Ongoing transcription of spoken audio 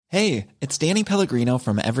Hey, it's Danny Pellegrino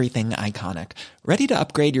from Everything Iconic. Ready to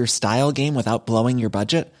upgrade your style game without blowing your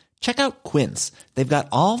budget? Check out Quince. They've got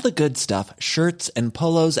all the good stuff, shirts and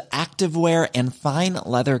polos, activewear, and fine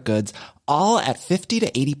leather goods, all at 50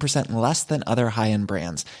 to 80% less than other high-end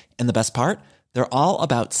brands. And the best part? They're all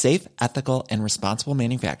about safe, ethical, and responsible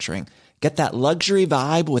manufacturing. Get that luxury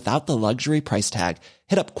vibe without the luxury price tag.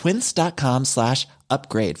 Hit up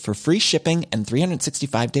quince.com/upgrade for free shipping and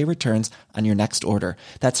 365-day returns on your next order.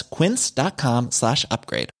 That's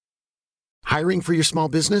quince.com/upgrade. Hiring for your small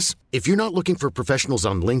business? If you're not looking for professionals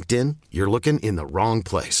on LinkedIn, you're looking in the wrong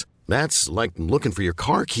place. That's like looking for your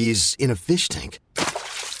car keys in a fish tank.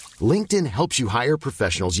 LinkedIn helps you hire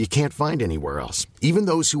professionals you can't find anywhere else, even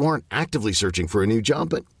those who aren't actively searching for a new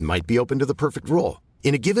job but might be open to the perfect role.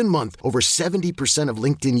 In a given month, over 70% of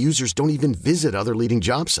LinkedIn users don't even visit other leading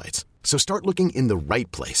job sites. So start looking in the right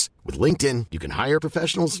place. With LinkedIn, you can hire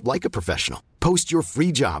professionals like a professional. Post your free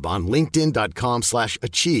job on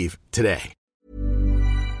linkedin.com/achieve today.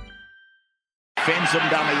 Fensom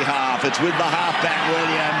dummy half. It's with the halfback,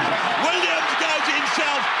 Williams. Williams goes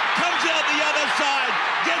himself, comes out the other side,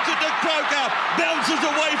 gets it to Croker, bounces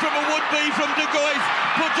away from a would-be from De Gois,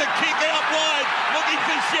 puts a kick out wide, looking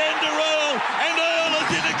for Shander Earl, and Earl is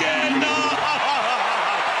in again. No!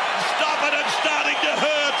 Stop it, it's starting to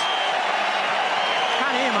hurt.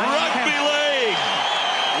 Rugby league.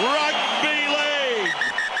 Rugby league.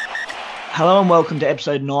 Hello and welcome to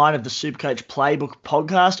episode 9 of the Supercoach Playbook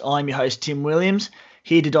podcast. I'm your host, Tim Williams,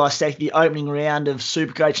 here to dissect the opening round of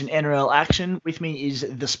Supercoach and NRL action. With me is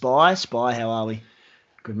the Spy. Spy, how are we?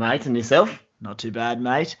 Good, mate. And yourself? Not too bad,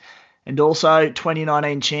 mate. And also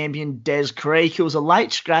 2019 champion Des Creek, who was a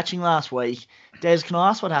late scratching last week. Des, can I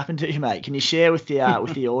ask what happened to you, mate? Can you share with the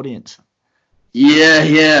audience?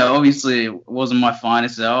 Yeah. Obviously, it wasn't my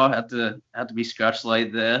finest hour. Had to be scratched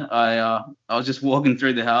late there. I was just walking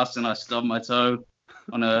through the house and I stubbed my toe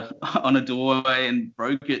on a doorway and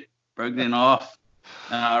broke it in half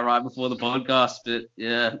right before the podcast. But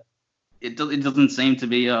yeah, it doesn't seem to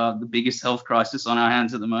be the biggest health crisis on our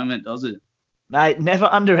hands at the moment, does it? Mate, never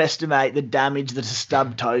underestimate the damage that a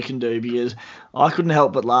stubbed toe can do, because I couldn't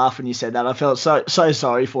help but laugh when you said that. I felt so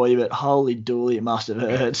sorry for you, but holy dooly, it must have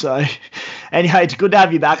hurt. So anyway, it's good to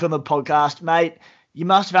have you back on the podcast, mate. You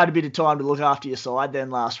must have had a bit of time to look after your side then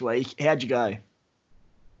last week. How'd you go?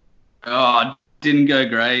 Oh, it didn't go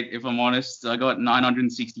great, if I'm honest. I got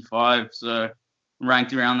 965, so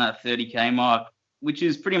ranked around that 30k mark, which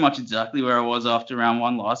is pretty much exactly where I was after round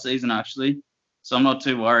 1 last season, actually. So I'm not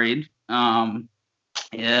too worried.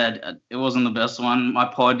 Yeah, it wasn't the best one. My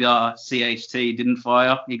pod, CHT, didn't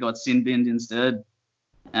fire. He got sin-binned instead.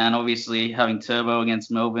 And obviously having Turbo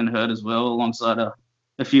against Melbourne hurt as well, alongside a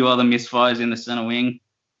few other misfires in the centre wing.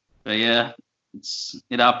 But yeah,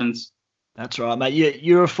 it happens. That's right, mate.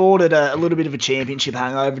 You're afforded a little bit of a championship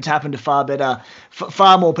hangover. It's happened to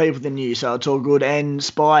far more people than you, so it's all good. And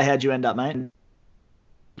Spy, how'd you end up, mate?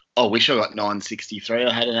 I wish I got 963.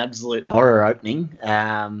 I had an absolute horror opening.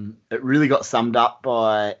 It really got summed up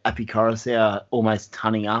by Appy Coruscant almost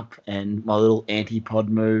tunning up, and my little anti-pod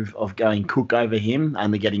move of going Cook over him,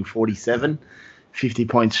 only getting 47, 50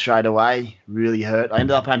 points straight away, really hurt. I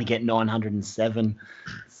ended up only getting 907.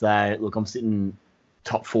 So, look, I'm sitting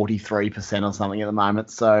top 43% or something at the moment.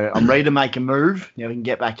 So I'm ready to make a move. We can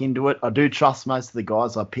get back into it. I do trust most of the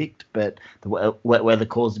guys I picked, but the wet weather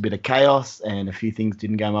caused a bit of chaos and a few things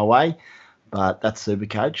didn't go my way. But that's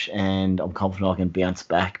Supercoach, and I'm confident I can bounce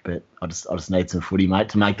back. But I just need some footy, mate,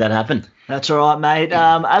 to make that happen. That's all right, mate.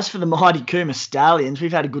 As for the mighty Cooma Stallions,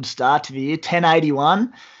 we've had a good start to the year.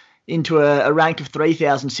 1081 into a rank of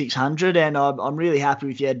 3,600, and I'm really happy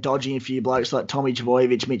with dodging a few blokes like Tommy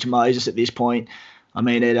Trbojevic, Mitch Moses at this point. I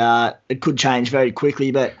mean, it could change very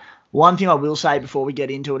quickly, but one thing I will say before we get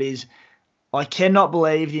into it is I cannot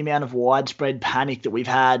believe the amount of widespread panic that we've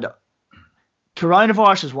had.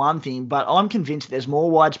 Coronavirus is one thing, but I'm convinced there's more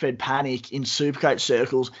widespread panic in Supercoach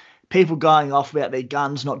circles, people going off about their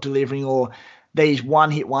guns not delivering, or these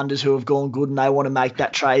one-hit wonders who have gone good and they want to make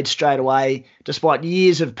that trade straight away. Despite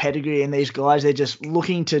years of pedigree in these guys, they're just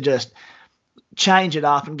looking to just change it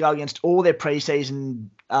up and go against all their preseason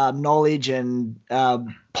knowledge and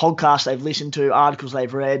podcasts they've listened to, articles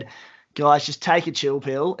they've read. Guys, just take a chill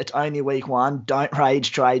pill. It's only week 1. Don't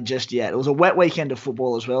rage trade just yet. It was a wet weekend of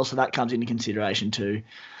football as well, so that comes into consideration too.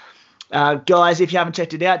 Guys, if you haven't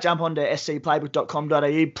checked it out, jump on to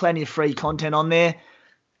scplaybook.com.au. Plenty of free content on there.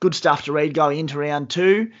 Good stuff to read going into round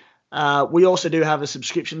 2. We also do have a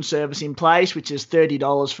subscription service in place, which is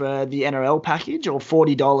 $30 for the NRL package or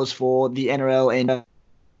 $40 for the NRL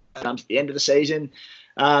and to the end of the season.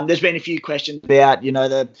 There's been a few questions about,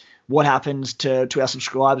 what happens to our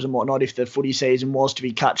subscribers and whatnot if the footy season was to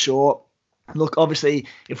be cut short. Look, obviously,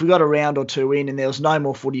 if we got a round or two in and there was no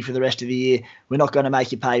more footy for the rest of the year, we're not going to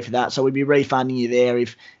make you pay for that. So we'd be refunding you there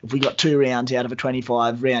if we got 2 rounds out of a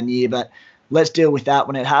 25-round year. But let's deal with that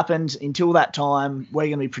when it happens. Until that time, we're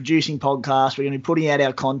going to be producing podcasts. We're going to be putting out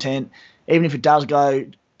our content. Even if it does go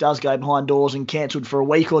behind doors and cancelled for a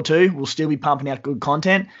week or two, we'll still be pumping out good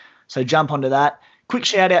content. So jump onto that. Quick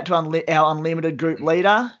shout out to our Unlimited group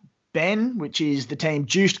leader, Ben, which is the team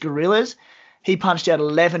Juiced Gorillas. He punched out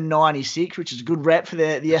 11.96, which is a good rep for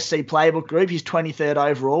the SC Playbook group. He's 23rd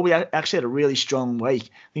overall. We actually had a really strong week.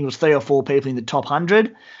 I think it was 3 or 4 people in the top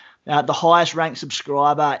 100. The highest ranked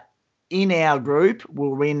subscriber in our group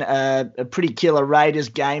will win a pretty killer Raiders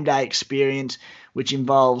game day experience, which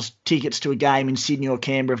involves tickets to a game in Sydney or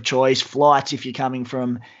Canberra of choice, flights if you're coming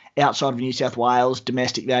from outside of New South Wales,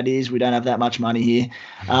 domestic that is. We don't have that much money here.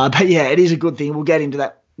 But yeah, it is a good thing. We'll get into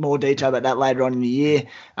that more detail about that later on in the year.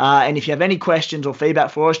 And if you have any questions or feedback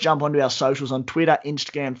for us, jump onto our socials on Twitter,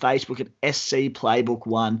 Instagram, Facebook at SC Playbook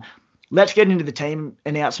 1. Let's get into the team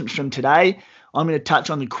announcements from today. I'm going to touch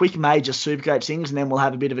on the quick major Supercoach things, and then we'll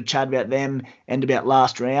have a bit of a chat about them and about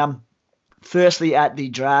last round. Firstly, at the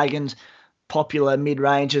Dragons, popular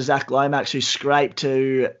mid-ranger Zach Lomax, who scraped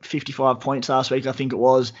to 55 points last week, I think it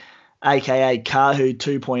was, a.k.a. Kahu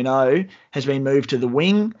 2.0, has been moved to the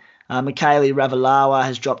wing. Michaeli Ravalawa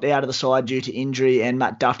has dropped out of the side due to injury, and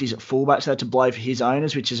Matt Duffy's at fullback, so that's a blow for his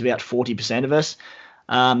owners, which is about 40% of us.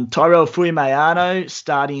 Tyrell Fuimayano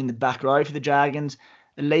starting in the back row for the Dragons.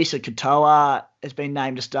 Elisa Katoa has been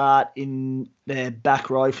named to start in the back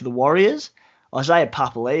row for the Warriors. Isaiah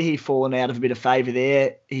Papali'i, he's fallen out of a bit of favour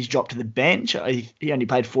there. He's dropped to the bench. He only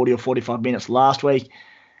played 40 or 45 minutes last week.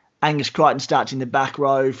 Angus Crichton starts in the back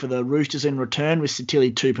row for the Roosters in return, with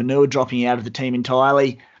Satili Tupanua dropping out of the team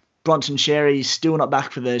entirely. Bronson Sherry's still not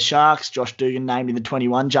back for the Sharks. Josh Dugan named in the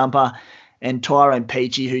 21 jumper. And Tyrone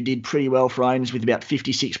Peachy, who did pretty well for owners with about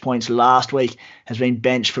 56 points last week, has been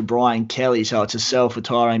benched for Brian Kelly. So it's a sell for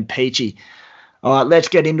Tyrone Peachy. All right, let's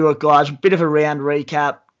get into it, guys. A bit of a round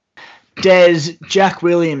recap. Des, Jack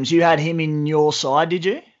Williams, you had him in your side, did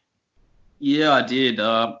you? Yeah, I did.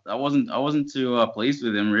 I wasn't too pleased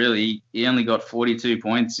with him, really. He only got 42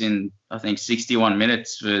 points in, I think, 61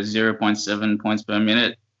 minutes for 0.7 points per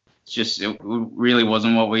minute. It really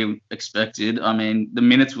wasn't what we expected. I mean, the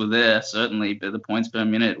minutes were there, certainly, but the points per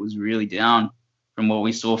minute was really down from what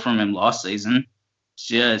we saw from him last season.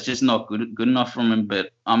 So, yeah, it's just not good enough from him,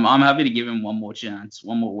 but I'm happy to give him one more chance,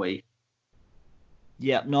 one more week.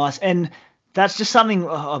 Yeah, nice. And that's just something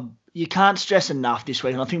you can't stress enough this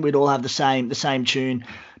week, and I think we'd all have the same tune.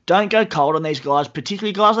 Don't go cold on these guys,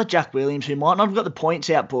 particularly guys like Jack Williams, who might not have got the points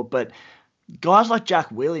output, but guys like Jack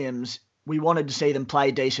Williams, we wanted to see them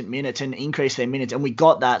play decent minutes and increase their minutes, and we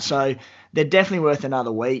got that. So they're definitely worth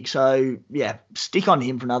another week. So, yeah, stick on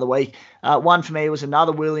him for another week. One for me was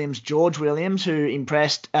another Williams, George Williams, who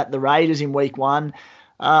impressed at the Raiders in week 1.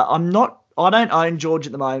 I don't own George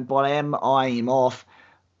at the moment, but I am eyeing him off.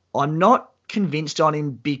 I'm not convinced on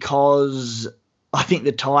him because I think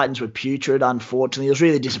the Titans were putrid, unfortunately. It was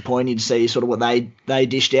really disappointing to see sort of what they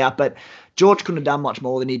dished out, but George couldn't have done much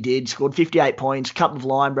more than he did. Scored 58 points, a couple of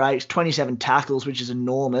line breaks, 27 tackles, which is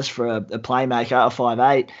enormous for a playmaker, a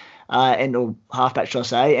 5'8", or halfback, should I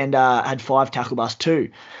say, and had 5 tackle busts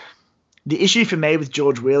too. The issue for me with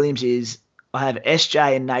George Williams is I have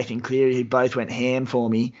SJ and Nathan Cleary, who both went ham for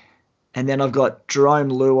me. And then I've got Jerome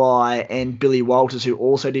Luai and Billy Walters, who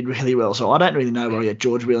also did really well. So I don't really know where I get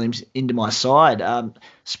George Williams into my side.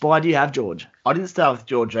 Spy, do you have George? I didn't start with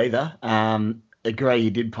George either. Agree, he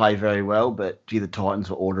did play very well, but the Titans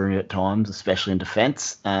were ordering it at times, especially in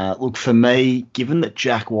defence. Look, for me, given that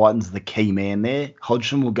Jack Whiten's the key man there,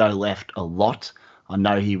 Hodgson will go left a lot. I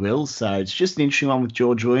know he will. So it's just an interesting one with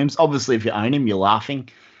George Williams. Obviously, if you own him, you're laughing.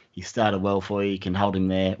 He started well for you. You can hold him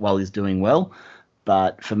there while he's doing well.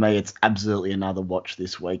 But for me, it's absolutely another watch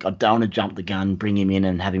this week. I don't want to jump the gun, bring him in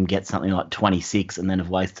and have him get something like 26 and then have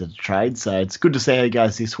wasted a trade. So it's good to see how he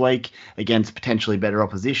goes this week against potentially better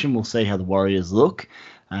opposition. We'll see how the Warriors look.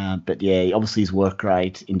 But yeah, obviously his work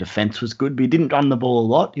rate in defence was good, but he didn't run the ball a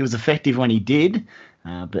lot. He was effective when he did,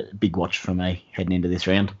 but big watch for me heading into this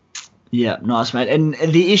round. Yeah, nice, mate. And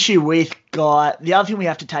the issue with Guy, the other thing we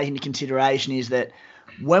have to take into consideration is that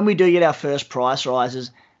when we do get our first price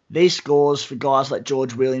rises, these scores for guys like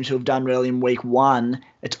George Williams who have done well in week 1,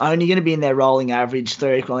 it's only going to be in their rolling average,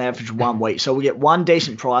 theoretical average 1 week. So we'll get one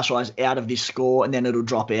decent price rise out of this score and then it'll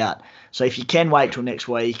drop out. So if you can wait till next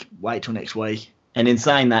week, wait till next week. And in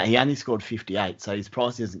saying that, he only scored 58, so his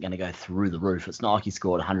price isn't going to go through the roof. It's not like he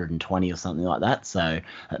scored 120 or something like that, so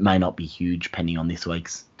it may not be huge depending on this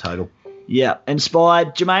week's total. Yeah,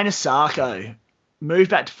 inspired. Jermaine Asako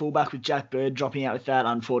moved back to fullback with Jack Bird dropping out with that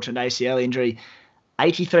unfortunate ACL injury.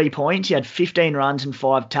 83 points. He had 15 runs and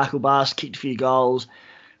 5 tackle busts, kicked a few goals,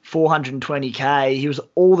 420k. He was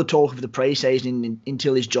all the talk of the preseason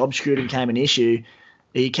until his job scrutiny became an issue.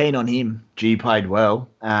 Are you keen on him? G played well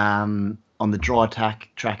on the dry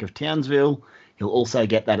track of Townsville. He'll also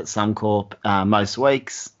get that at Suncorp most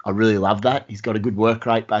weeks. I really love that. He's got a good work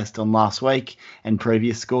rate based on last week and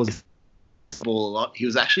previous scores. Ball a lot. He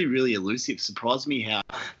was actually really elusive. Surprised me how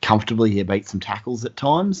comfortably he beat some tackles at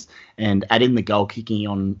times, and add in the goal kicking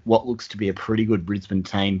on what looks to be a pretty good Brisbane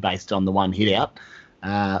team based on the one hit out.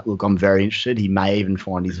 Look, I'm very interested. He may even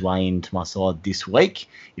find his way into my side this week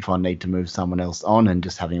if I need to move someone else on, and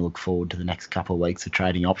just having a look forward to the next couple of weeks of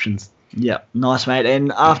trading options. Yeah, nice, mate.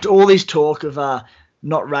 And after all this talk of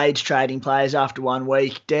not rage trading players after 1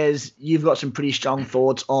 week, Des, you've got some pretty strong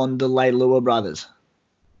thoughts on the Leilua brothers.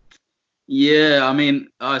 Yeah, I mean,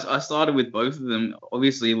 I started with both of them.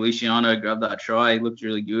 Obviously, Luciano grabbed that try. He looked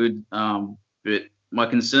really good. But my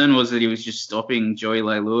concern was that he was just stopping Joey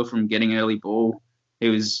Leilua from getting early ball. He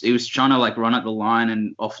was trying to like run at the line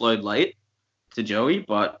and offload late to Joey,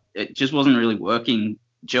 but it just wasn't really working.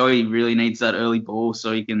 Joey really needs that early ball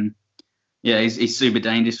so he can. Yeah, he's super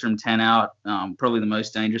dangerous from 10 out. Probably the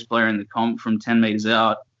most dangerous player in the comp from 10 meters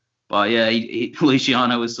out. But yeah,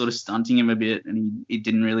 Luciano was sort of stunting him a bit, and he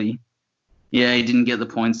didn't really. Yeah, he didn't get the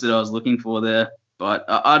points that I was looking for there. But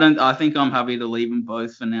I think I'm happy to leave them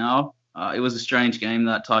both for now. It was a strange game,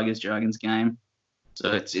 that Tigers-Dragons game.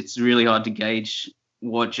 So it's really hard to gauge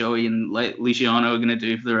what Joey and Luciano are going to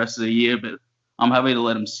do for the rest of the year. But I'm happy to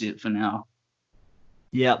let them sit for now.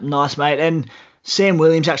 Yeah, nice, mate. And Sam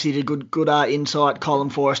Williams actually did a good insight column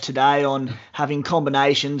for us today on having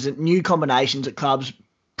new combinations at clubs,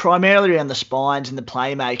 primarily around the spines and the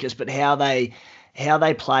playmakers, but how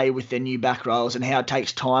they play with their new back rows and how it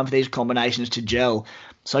takes time for these combinations to gel.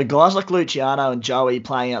 So guys like Luciano and Joey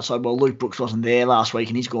playing outside, well, Luke Brooks wasn't there last week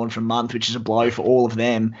and he's gone for a month, which is a blow for all of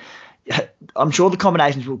them. I'm sure the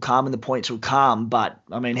combinations will come and the points will come, but,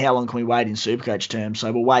 I mean, how long can we wait in Supercoach terms?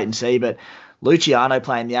 So we'll wait and see. But Luciano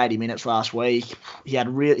playing the 80 minutes last week, he had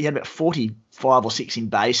about 45 or 6 in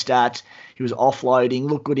base stats. He was offloading,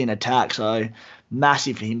 looked good in attack, so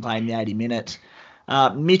massive for him playing the 80 minutes.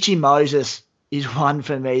 Mitchy Moses is one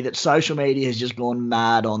for me that social media has just gone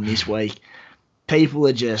mad on this week. People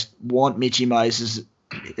are just want Mitchy Moses'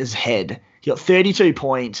 head. He got 32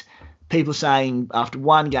 points. People saying after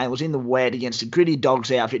one game was in the wet against a gritty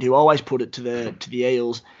Dogs outfit who always put it to the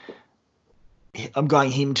Eels. I'm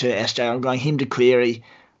going him to SJ. I'm going him to Cleary.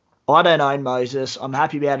 I don't own Moses. I'm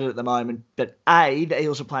happy about it at the moment. But the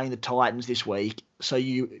Eels are playing the Titans this week, so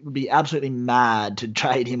you would be absolutely mad to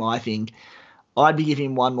trade him, I think. I'd be giving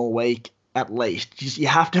him one more week at least. You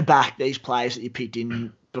have to back these players that you picked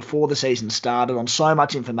in before the season started on so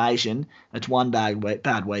much information. It's one bad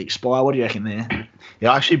week. Spy, what do you reckon there?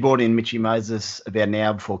 Yeah, I actually brought in Mitchy Moses about an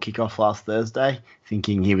hour before kickoff last Thursday,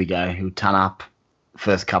 thinking, here we go, he'll ton up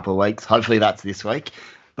first couple of weeks. Hopefully that's this week.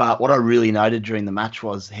 But what I really noted during the match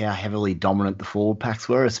was how heavily dominant the forward packs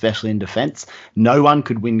were, especially in defence. No one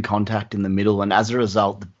could win contact in the middle, and as a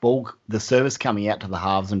result, the service coming out to the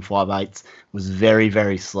halves and 5/8s was very,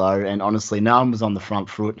 very slow. And honestly, no one was on the front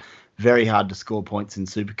foot. Very hard to score points in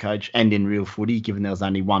Supercoach and in real footy, given there was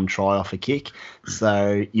only one try off a kick.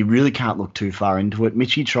 So you really can't look too far into it.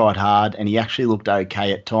 Mitchy tried hard, and he actually looked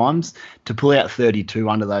okay at times. To pull out 32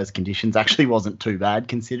 under those conditions actually wasn't too bad,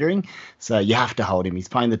 considering. So you have to hold him. He's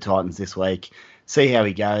playing the Titans this week. See how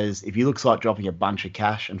he goes. If he looks like dropping a bunch of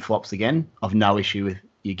cash and flops again, I've no issue with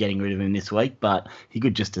you getting rid of him this week, but he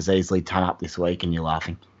could just as easily ton up this week, and you're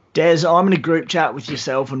laughing. Des, I'm in a group chat with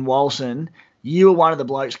yourself and Walson. You were one of the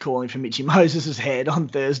blokes calling for Mitchy Moses' head on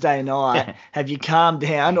Thursday night. Have you calmed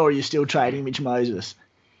down, or are you still trading Mitch Moses?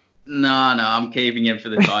 No, I'm keeping him for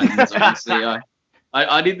the Titans, obviously.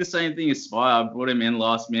 I did the same thing as Spy. I brought him in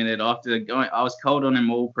last minute after going. I was cold on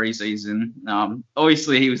him all preseason.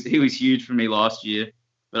 Obviously, he was huge for me last year,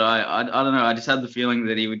 but I don't know. I just had the feeling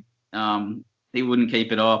that he wouldn't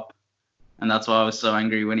keep it up, and that's why I was so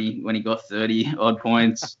angry when he got 30 odd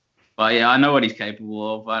points. But yeah, I know what he's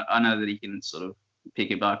capable of. I know that he can sort of pick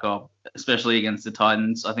it back up, especially against the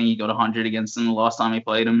Titans. I think he got 100 against them the last time he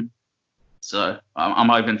played them. So I'm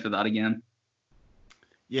hoping for that again.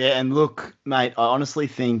 Yeah, and look, mate, I honestly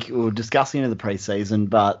think we were discussing it in the preseason,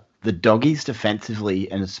 but the doggies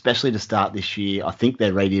defensively, and especially to start this year, I think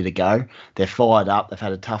they're ready to go. They're fired up. They've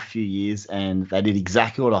had a tough few years, and they did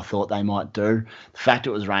exactly what I thought they might do. The fact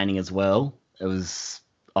it was raining as well,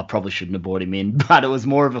 I probably shouldn't have brought him in, but it was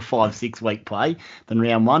more of a 5-6 week play than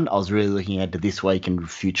round one. I was really looking ahead to this week and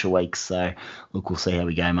future weeks. So, look, we'll see how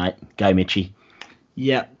we go, mate. Go, Mitchy.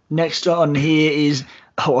 Yeah. Next on here is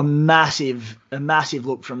a massive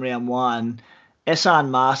look from round one. Esan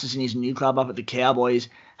Masters in his new club up at the Cowboys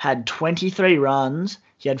had 23 runs.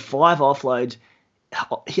 He had 5 offloads.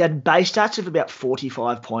 He had base stats of about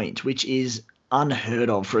 45 points, which is unheard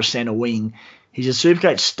of for a centre wing. He's a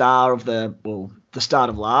Supercoach star of the start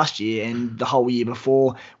of last year and the whole year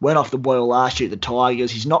before. Went off the boil last year at the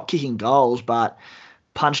Tigers. He's not kicking goals, but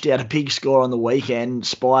punched out a big score on the weekend.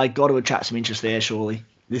 Spy, got to attract some interest there, surely.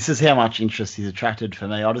 This is how much interest he's attracted for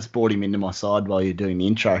me. I just brought him into my side while you're doing the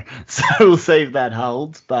intro. So we'll see if that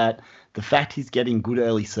holds. But the fact he's getting good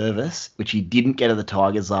early service, which he didn't get at the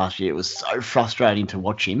Tigers last year, it was so frustrating to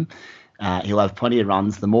watch him. He'll have plenty of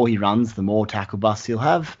runs. The more he runs, the more tackle busts he'll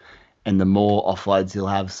have and the more offloads he'll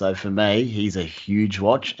have. So for me, he's a huge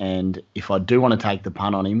watch. And if I do want to take the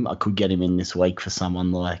punt on him, I could get him in this week for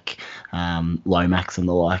someone like Lomax and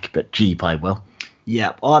the like. But gee, he played well.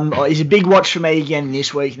 Yeah, he's a big watch for me again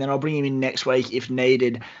this week, and then I'll bring him in next week if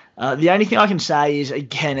needed. The only thing I can say is,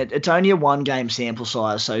 again, it's only a 1-game sample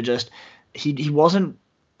size, so just he was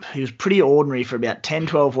pretty ordinary for about 10,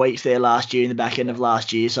 12 weeks there last year, in the back end of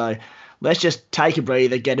last year, so let's just take a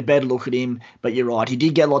breather, get a better look at him. But you're right, he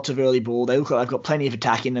did get lots of early ball. They look like they've got plenty of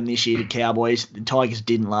attack in them this year, the Cowboys. The Tigers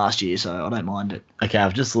didn't last year, so I don't mind it. Okay,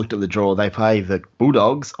 I've just looked at the draw. They play the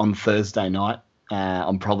Bulldogs on Thursday night.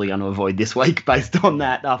 I'm probably going to avoid this week based on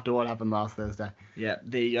that after what happened last Thursday. Yeah,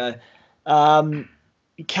 there you go.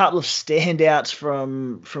 A couple of standouts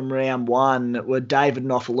from round one were David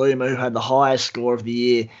Nofaluma, who had the highest score of the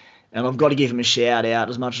year, and I've got to give him a shout out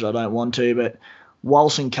as much as I don't want to, but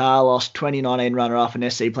Walson Carlos, 2019 runner-up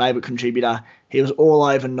and SC Playbook contributor, he was all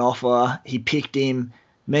over Nofa. He picked him.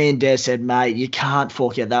 Me and Des said, mate, you can't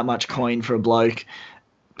fork out that much coin for a bloke,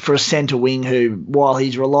 for a centre wing who, while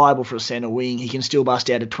he's reliable for a centre wing, he can still bust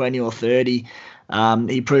out a 20 or 30.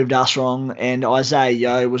 He proved us wrong, and Isaiah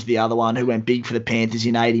Yeo was the other one who went big for the Panthers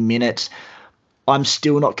in 80 minutes. I'm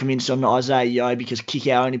still not convinced on Isaiah Yeo because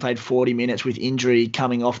Kikau only played 40 minutes with injury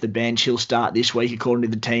coming off the bench. He'll start this week according to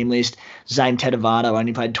the team list. Zane Tedavano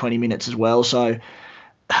only played 20 minutes as well. So,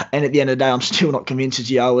 and at the end of the day, I'm still not convinced that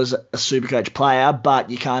Yeo was a Supercoach player, but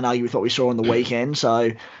you can't argue with what we saw on the weekend.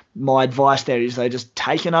 So my advice there is, though, just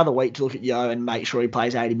take another week to look at Yeo and make sure he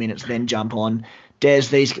plays 80 minutes, then jump on. Des,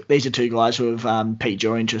 these are two guys who have piqued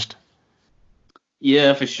your interest.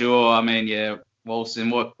 Yeah, for sure. I mean, yeah,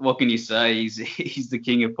 Wilson, what can you say? He's the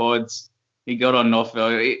king of pods. He got on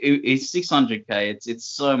Noffel. He's 600K. It's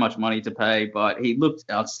so much money to pay, but he looked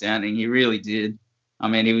outstanding. He really did. I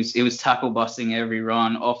mean, he was tackle busting every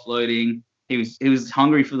run, offloading. He was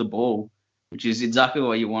hungry for the ball, which is exactly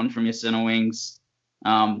what you want from your centre wings.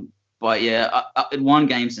 But yeah, at 1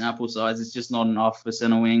 game sample size, it's just not enough for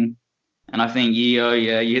centre wing. And I think Yeo,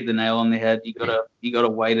 yeah, you hit the nail on the head. You gotta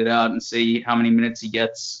wait it out and see how many minutes he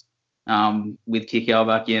gets with Kikau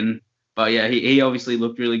back in. But yeah, he obviously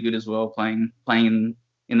looked really good as well, playing in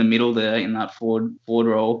the middle there in that forward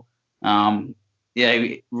role. Yeah,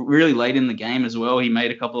 really late in the game as well. He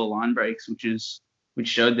made a couple of line breaks, which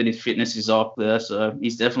showed that his fitness is up there. So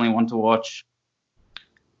he's definitely one to watch.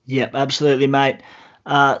 Yep, absolutely, mate.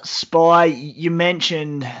 Spy, you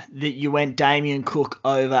mentioned that you went Damien Cook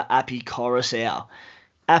over Api Coruscant.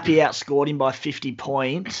 Api outscored him by 50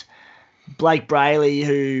 points. Blake Brayley,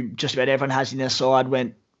 who just about everyone has in their side,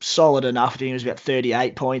 went solid enough. I think it was about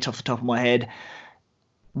 38 points off the top of my head.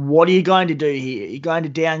 What are you going to do here? Are you going to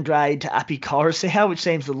downgrade to Api Coruscant, which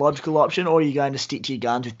seems the logical option, or are you going to stick to your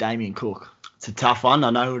guns with Damien Cook? It's a tough one. I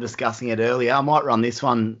know we were discussing it earlier. I might run this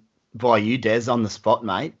one by you, Des, on the spot,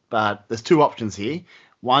 mate. But there's 2 options here.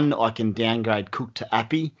 One, I can downgrade Cook to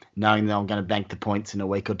Appy, knowing that I'm going to bank the points in a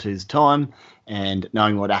week or two's time and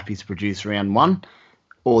knowing what Appy's produced round 1.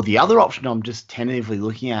 Or the other option I'm just tentatively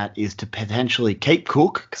looking at is to potentially keep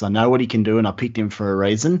Cook, because I know what he can do and I picked him for a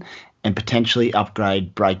reason, and potentially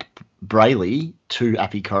upgrade Brayley to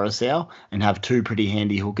Api Coruscant and have 2 pretty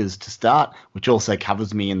handy hookers to start, which also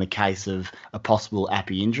covers me in the case of a possible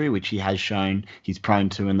Appy injury, which he has shown he's prone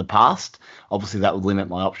to in the past. Obviously, that would limit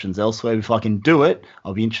my options elsewhere. If I can do it,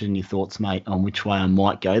 I'll be interested in your thoughts, mate, on which way I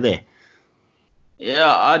might go there.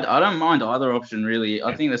 Yeah, I don't mind either option, really.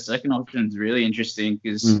 I think the second option is really interesting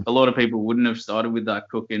because a lot of people wouldn't have started with that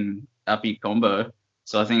Cook and Appy combo.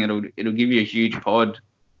 So I think it'll give you a huge pod.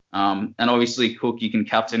 And obviously Cook, you can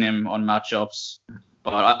captain him on matchups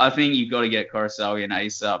But I think you've got to get Kurosawa in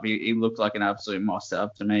ASAP. He looked like an absolute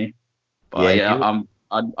must-have to me. But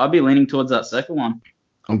I'd be leaning towards that second one.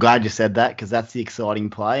 I'm glad you said that because that's the exciting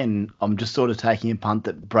play, and I'm just sort of taking a punt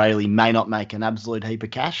that Brayley may not make an absolute heap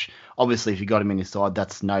of cash. Obviously, if you got him in your side,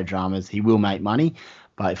 that's no dramas. He will make money.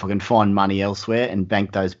 But if I can find money elsewhere and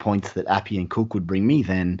bank those points that Appy and Cook would bring me,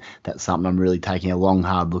 then that's something I'm really taking a long,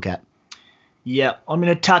 hard look at. Yeah, I'm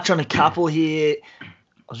going to touch on a couple here. I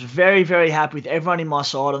was very, very happy with everyone in my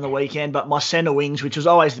side on the weekend, but my centre wings, which was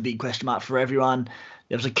always the big question mark for everyone,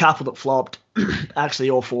 there was a couple that flopped. Actually,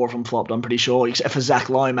 all four of them flopped, I'm pretty sure, except for Zach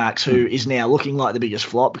Lomax, who is now looking like the biggest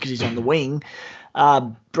flop because he's on the wing.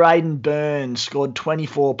 Braden Burns scored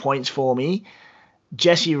 24 points for me.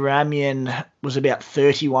 Jesse Ramian was about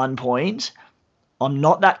 31 points. I'm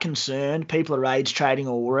not that concerned. People are rage trading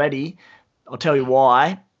already. I'll tell you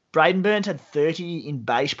why. Braden Burns had 30 in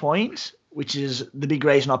base points, which is the big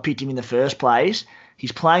reason I picked him in the first place.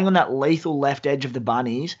 He's playing on that lethal left edge of the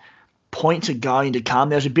Bunnies. Points are going to come.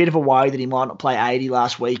 There was a bit of a worry that he might not play 80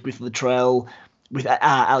 last week with Latrell, with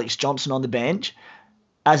Alex Johnson on the bench.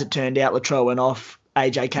 As it turned out, Latrell went off.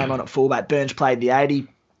 AJ came on at fullback. Burns played the 80.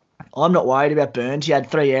 I'm not worried about Burns. He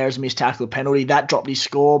had 3 errors, missed tackle, penalty. That dropped his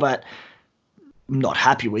score, but I'm not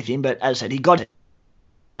happy with him. But as I said, he got it.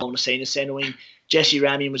 I want to see in the centre wing. Jesse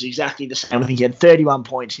Ramian was exactly the same. I think he had 31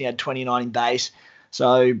 points and he had 29 in base.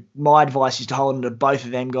 So my advice is to hold on to both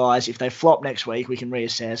of them guys. If they flop next week, we can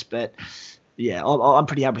reassess. But yeah, I'm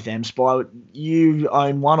pretty happy with them. Spy, you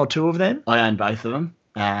own one or two of them? I own both of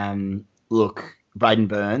them. Look, Braden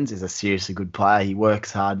Burns is a seriously good player. He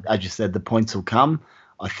works hard. As you said, the points will come.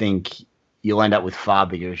 I think you'll end up with far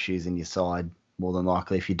bigger issues in your side, more than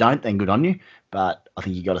likely. If you don't, then good on you. But I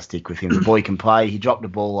think you got to stick with him. The boy can play. He dropped the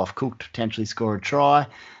ball off Cook to potentially score a try.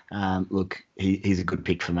 Look, he's a good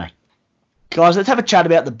pick for me. Guys, let's have a chat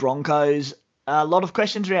about the Broncos. A lot of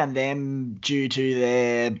questions around them due to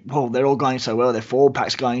they're all going so well. Their forward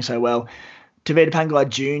pack's going so well. Tavita Pangai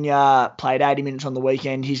Jr. played 80 minutes on the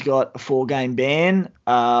weekend. He's got a 4-game ban.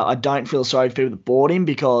 I don't feel sorry for people that bought him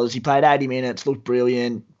because he played 80 minutes, looked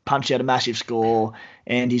brilliant, punched out a massive score,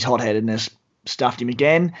 and his hot-headedness stuffed him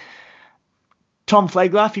again. Tom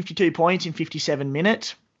Flegler, 52 points in 57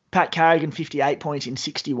 minutes. Pat Carrigan, 58 points in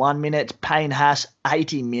 61 minutes. Payne Haas,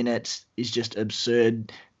 80 minutes is just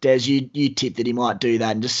absurd. Des, you tipped that he might do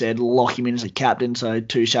that and just said lock him in as a captain, so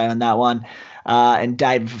touche on that one. And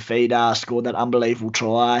David Fafita scored that unbelievable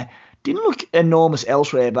try. Didn't look enormous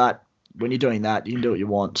elsewhere, but when you're doing that, you can do what you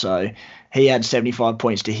want. So he had 75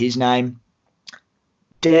 points to his name.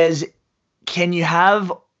 Des, can you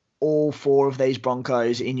have all four of these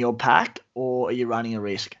Broncos in your pack, or are you running a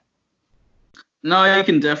risk? No, you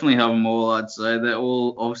can definitely have them all, I'd say. They're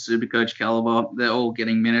all of Supercoach caliber. They're all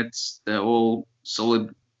getting minutes. They're all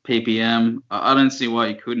solid PPM. I don't see why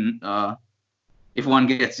you couldn't. If one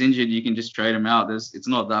gets injured, you can just trade them out. It's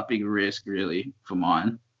not that big a risk, really, for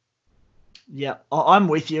mine. Yeah, I'm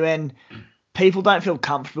with you, and people don't feel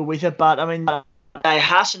comfortable with it, but, I mean,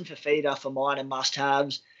 Haas and Fafita for mine are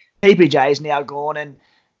must-haves. PPJ is now gone, and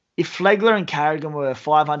if Flegler and Carrigan were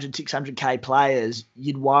 500, 600k players,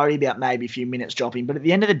 you'd worry about maybe a few minutes dropping. But at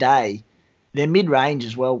the end of the day, they're mid-range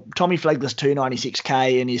as well. Tommy Flegler's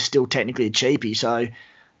 296k and is still technically a cheapie. So,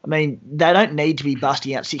 I mean, they don't need to be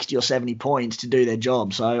busting out 60 or 70 points to do their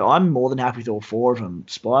job. So I'm more than happy with all four of them.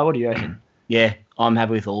 Spy, what do you reckon? Yeah, I'm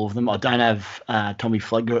happy with all of them. I don't have Tommy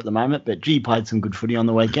Flegler at the moment, but G played some good footy on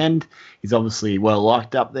the weekend. He's obviously well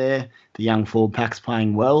liked up there. The young forward pack's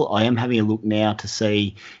playing well. I am having a look now to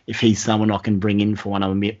see if he's someone I can bring in for one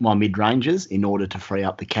of my mid-rangers in order to free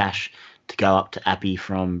up the cash to go up to Appy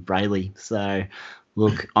from Brayley. So,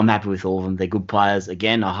 look, I'm happy with all of them. They're good players.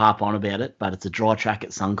 Again, I harp on about it, but it's a dry track at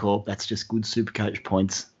Suncorp. That's just good Supercoach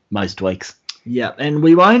points most weeks. Yeah, and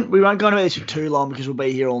we won't go into this for too long because we'll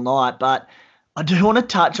be here all night, but I do want to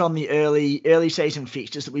touch on the early season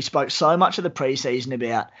fixtures that we spoke so much of the preseason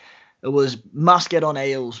about. It was must get on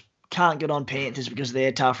Eels, can't get on Panthers because of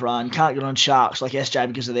their tough run, can't get on Sharks like SJ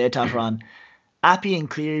because of their tough run. Appy and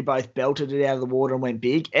Cleary both belted it out of the water and went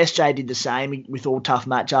big. SJ did the same with all tough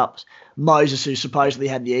matchups. Moses, who supposedly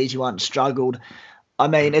had the easy one, struggled. I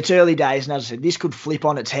mean, it's early days, and as I said, this could flip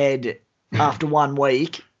on its head after 1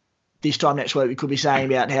 week. This time next week we could be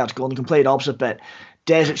saying about how it's gone the complete opposite, but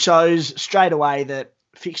Des, it shows straight away that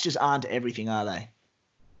fixtures aren't everything, are they?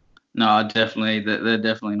 No, definitely. They're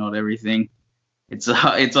definitely not everything. It's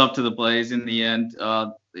up to the players in the end.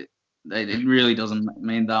 It really doesn't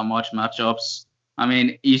mean that much matchups. I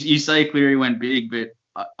mean, you say Cleary went big, but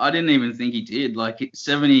I didn't even think he did. Like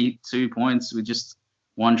 72 points with just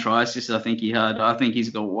one try assist I think he had. I think he's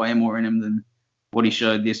got way more in him what he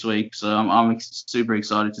showed this week. So I'm super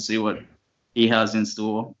excited to see what he has in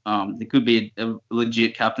store. It could be a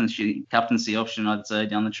legit captaincy option, I'd say,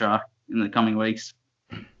 down the track in the coming weeks.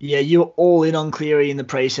 Yeah, you're all in on Cleary in the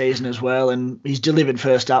preseason as well, and he's delivered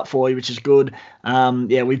first up for you, which is good.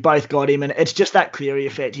 Yeah, we've both got him, and it's just that Cleary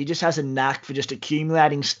effect. He just has a knack for just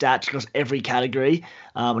accumulating stats across every category,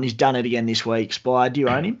 and he's done it again this week. Spy, do you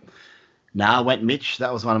own him? Nah, I went Mitch.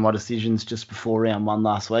 That was one of my decisions just before round 1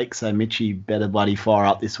 last week. So Mitchy better bloody fire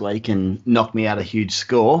up this week and knock me out a huge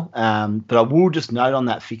score. But I will just note on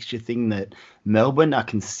that fixture thing that Melbourne are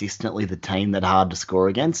consistently the team that are hard to score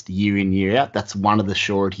against year in, year out. That's one of the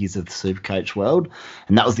sureties of the Supercoach world.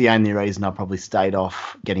 And that was the only reason I probably stayed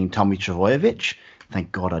off getting Tommy Trbojevic.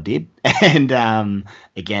 Thank God I did. And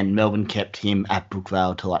again, Melbourne kept him at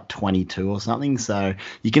Brookvale to like 22 or something. So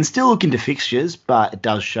you can still look into fixtures, but it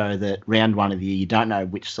does show that round 1 of the year, you don't know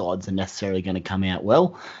which sides are necessarily going to come out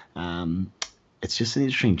well. It's just an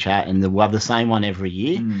interesting chat, and we'll have the same one every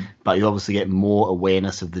year, but you obviously get more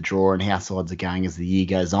awareness of the draw and how sides are going as the year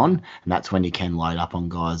goes on, and that's when you can load up on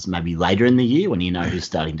guys maybe later in the year when you know who's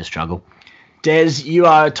starting to struggle. Des, you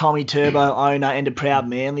are a Tommy Turbo owner and a proud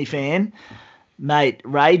Manly fan. Mate,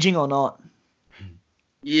 raging or not?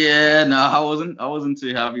 Yeah, no, I wasn't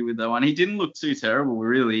too happy with that one. He didn't look too terrible,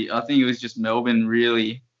 really. I think it was just Melbourne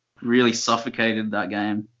really, really suffocated that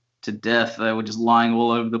game to death. They were just lying all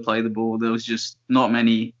over the play of the ball. There was just not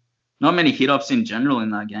many hit-ups in general in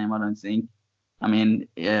that game, I don't think. I mean,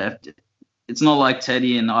 yeah, it's not like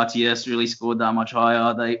Teddy and RTS really scored that much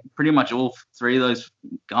higher. They pretty much all three of those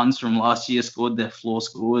guns from last year scored their floor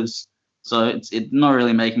scores. So it's not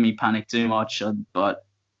really making me panic too much, but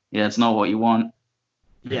yeah, it's not what you want.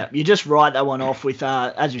 Yeah, you just write that one off with,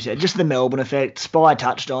 as you said, just the Melbourne effect. Spy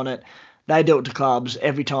touched on it. They do it to clubs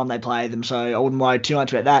every time they play them, so I wouldn't worry too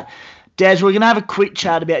much about that. Des, we're going to have a quick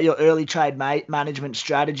chat about your early trade management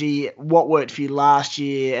strategy, what worked for you last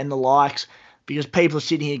year and the likes, because people are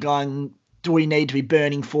sitting here going, do we need to be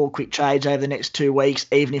burning 4 quick trades over the next 2 weeks,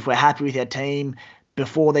 even if we're happy with our team,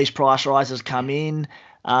 before these price rises come in?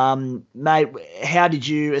 Mate, how did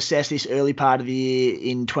you assess this early part of the year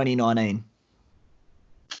in 2019?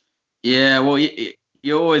 Yeah, well,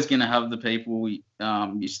 you're always going to have the people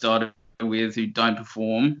you started with who don't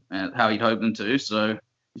perform how you'd hope them to. So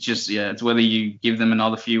it's just, it's whether you give them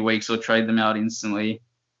another few weeks or trade them out instantly.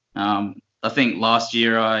 I think last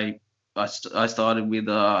year I started with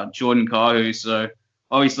Jordan Kahu. So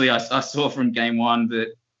obviously I saw from game 1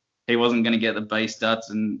 that he wasn't going to get the base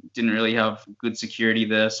stats and didn't really have good security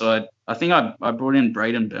there. So I think I brought in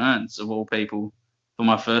Braden Burns, of all people, for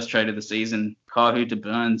my first trade of the season, Kahu to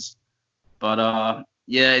Burns. But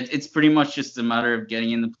it's pretty much just a matter of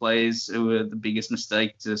getting in the players who were the biggest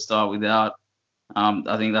mistake to start without.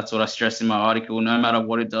 I think that's what I stressed in my article. No matter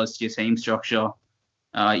what it does to your team structure,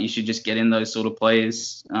 you should just get in those sort of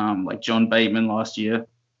players. Like John Bateman last year,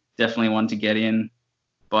 definitely one to get in.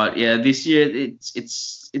 But yeah, this year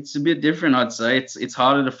it's a bit different. I'd say it's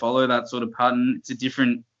harder to follow that sort of pattern. It's a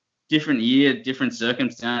different year, different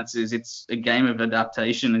circumstances. It's a game of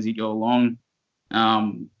adaptation as you go along.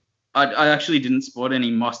 I actually didn't spot any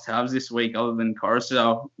must-haves this week other than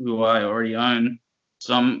Carousel, who I already own.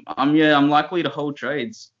 So I'm likely to hold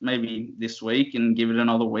trades maybe this week and give it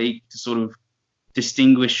another week to sort of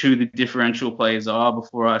distinguish who the differential players are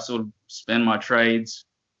before I sort of spend my trades.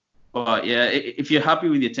 But yeah, if you're happy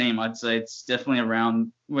with your team, I'd say it's definitely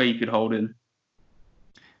around where you could hold it.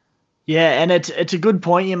 Yeah, and it's a good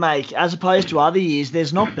point you make. As opposed to other years,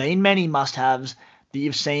 there's not been many must-haves that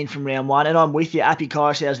you've seen from round 1. And I'm with you. Api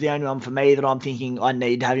Carousel is the only one for me that I'm thinking I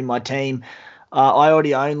need to have in my team. I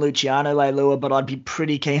already own Luciano Leilua, but I'd be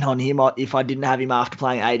pretty keen on him if I didn't have him after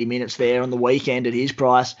playing 80 minutes there on the weekend at his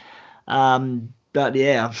price. But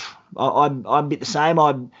yeah, I'm a bit the same.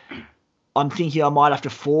 I'm thinking I might have to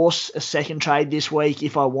force a second trade this week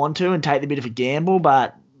if I want to and take the bit of a gamble,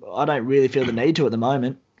 but I don't really feel the need to at the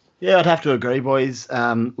moment. Yeah, I'd have to agree, boys.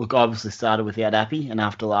 Look, I obviously started without Appy, and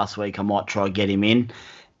after last week, I might try to get him in.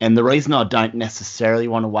 And the reason I don't necessarily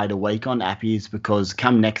want to wait a week on Appy is because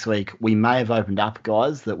come next week, we may have opened up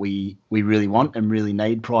guys that we really want and really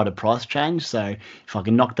need prior to price change. So if I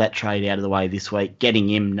can knock that trade out of the way this week, getting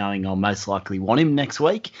him knowing I'll most likely want him next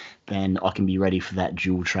week, then I can be ready for that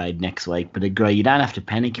dual trade next week. But agree, you don't have to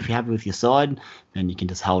panic if you're happy with your side, then you can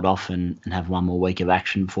just hold off and have one more week of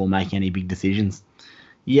action before making any big decisions.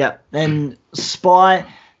 Yeah, and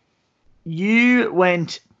Spy, you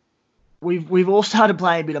went... We've all started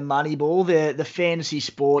playing a bit of Moneyball, the fantasy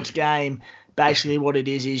sports game. Basically what it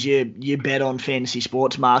is you bet on fantasy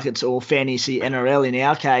sports markets or fantasy NRL in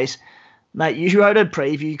our case. Mate, you wrote a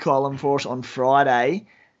preview column for us on Friday.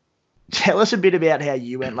 tell us a bit about how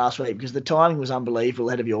you went last week, because the timing was unbelievable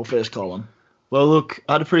ahead of your first column. Well, look,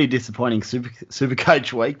 I had a pretty disappointing super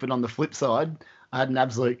coach week, but on the flip side, I had an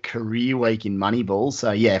absolute career week in Moneyball.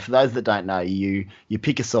 So, yeah, for those that don't know, you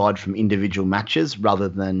pick a side from individual matches rather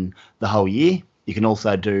than the whole year. You can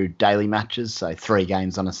also do daily matches, so 3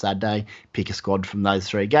 games on a Saturday, pick a squad from those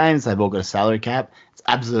 3 games. They've all got a salary cap. It's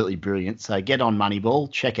absolutely brilliant. So get on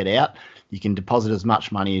Moneyball, check it out. You can deposit as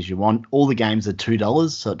much money as you want. All the games are $2,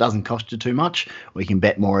 so it doesn't cost you too much, or you can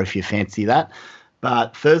bet more if you fancy that.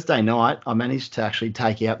 But Thursday night, I managed to actually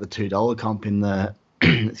take out the $2 comp in the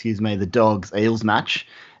the Dogs-Eels match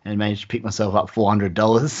and managed to pick myself up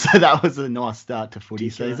 $400. So that was a nice start to footy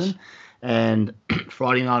season. And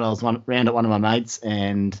Friday night, I was round at one of my mates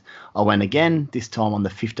and I went again, this time on the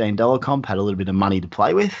 $15 comp, had a little bit of money to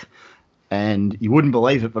play with. And you wouldn't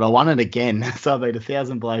believe it, but I won it again. So I beat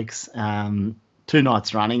 1,000 blokes 2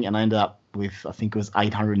 nights running and I ended up with, I think it was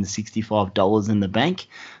 $865 in the bank.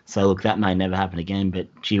 So look, that may never happen again, but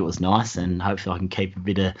gee, it was nice, and hopefully I can keep a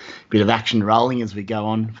bit of action rolling as we go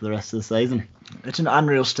on for the rest of the season. It's an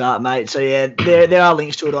unreal start, mate. So yeah, there are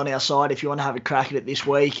links to it on our site if you want to have a crack at it this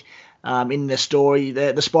week. In the story,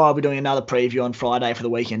 the Spy will be doing another preview on Friday for the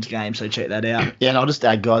weekend's game, so check that out. Yeah, and I'll just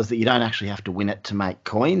add, guys, that you don't actually have to win it to make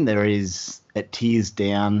coin. There is it tiers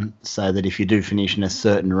down so that if you do finish in a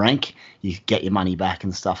certain rank, you get your money back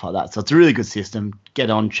and stuff like that. So it's a really good system. Get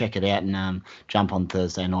on, check it out, and jump on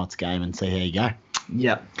Thursday night's game and see how you go.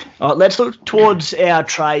 Yep. All right, let's look towards our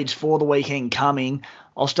trades for the weekend coming.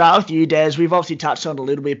 I'll start with you, Des. We've obviously touched on it a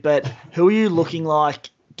little bit, but who are you looking like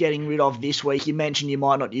getting rid of this week? You mentioned you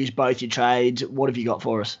might not use both your trades. What have you got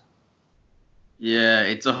for us? Yeah,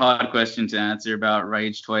 it's a hard question to answer about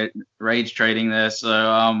rage trading there.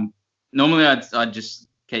 So normally I'd just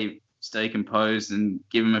stay composed and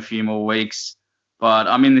give him a few more weeks. But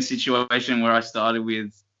I'm in the situation where I started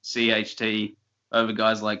with CHT over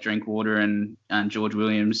guys like Drinkwater and George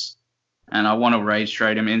Williams. And I want to rage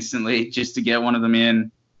trade him instantly just to get one of them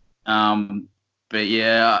in. But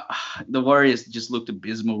yeah, the Warriors just looked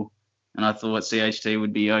abysmal, and I thought CHT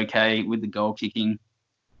would be okay with the goal kicking.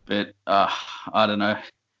 But I don't know.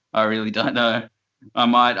 I really don't know. I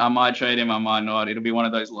might trade him. I might not. It'll be one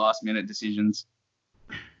of those last minute decisions.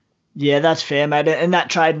 Yeah, that's fair, mate. And that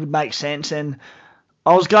trade would make sense. And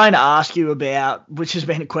I was going to ask you about, which has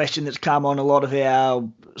been a question that's come on a lot of our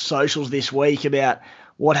socials this week, about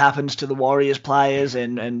what happens to the Warriors players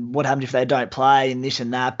and what happens if they don't play and this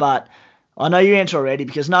and that. But I know your answer already,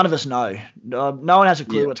 because none of us know. No one has a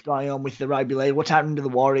clue what's going on with the rugby league, what's happening to the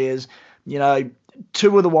Warriors. You know,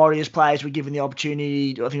 2 of the Warriors players were given the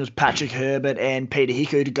opportunity, I think it was Patrick Herbert and Peter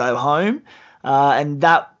Hiku, to go home. And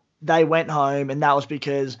that they went home, and that was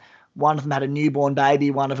because one of them had a newborn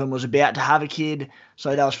baby, one of them was about to have a kid.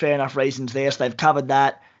 So there was fair enough reasons there. So they've covered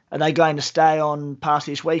that. Are they going to stay on past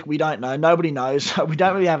this week? We don't know. Nobody knows. So we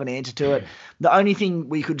don't really have an answer to it. The only thing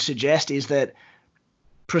we could suggest is that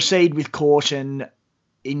proceed with caution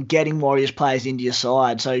in getting Warriors players into your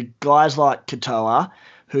side. So guys like Katoa,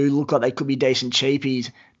 who look like they could be decent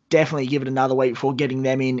cheapies, definitely give it another week before getting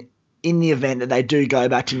them in the event that they do go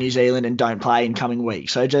back to New Zealand and don't play in coming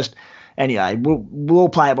weeks. So just, anyway, we'll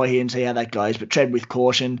play it by here and see how that goes, but tread with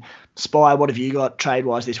caution. Spy, what have you got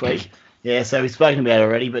trade-wise this week? Yeah, so we've spoken about it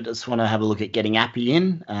already, but just want to have a look at getting Appy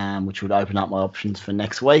in, which would open up my options for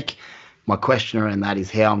next week. My question around that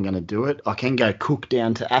is how I'm going to do it. I can go Cook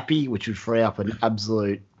down to Appy, which would free up an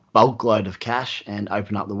absolute bulk load of cash and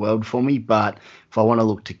open up the world for me. But if I want to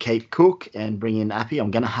look to keep Cook and bring in Appy,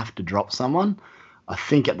 I'm going to have to drop someone. I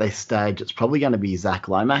think at this stage it's probably going to be Zach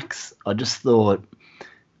Lomax. I just thought,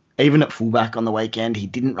 even at fullback on the weekend, he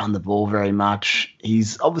didn't run the ball very much.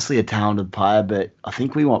 He's obviously a talented player, but I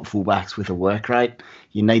think we want fullbacks with a work rate.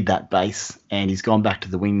 You need that base, and he's gone back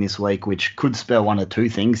to the wing this week, which could spell one of 2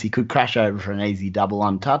 things. He could crash over for an easy double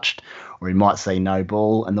untouched, or he might see no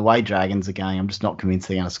ball. And the way Dragons are going, I'm just not convinced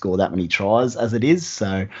they're going to score that many tries as it is.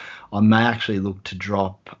 So I may actually look to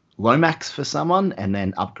drop Lomax for someone and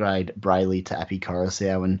then upgrade Brayley to Appy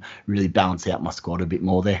Coruscant and really balance out my squad a bit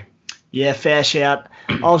more there. Yeah, fair shout.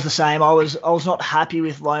 I was the same. I was not happy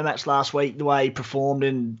with Lomax last week, the way he performed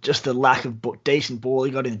and just the lack of decent ball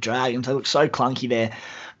he got in the Dragons. It looked so clunky there.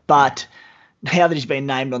 But now that he's been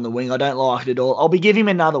named on the wing, I don't like it at all. I'll be giving him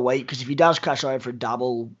another week, because if he does crash over for a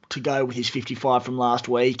double to go with his 55 from last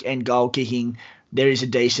week and goal kicking, there is a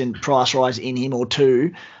decent price rise in him or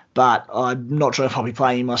 2. But I'm not sure if I'll be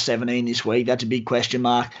playing him my 17 this week. That's a big question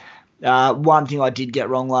mark. One thing I did get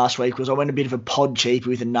wrong last week was I went a bit of a pod cheap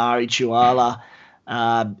with Nari Chuala.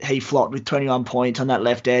 He flopped with 21 points on that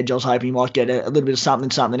left edge. I was hoping he might get a little bit of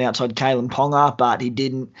something outside Kalen Ponga, but he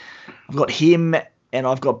didn't. I've got him and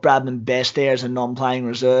I've got Bradman Best there as a non-playing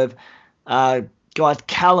reserve. Guys,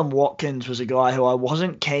 Callum Watkins was a guy who I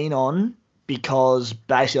wasn't keen on because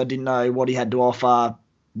basically I didn't know what he had to offer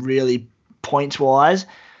really points-wise,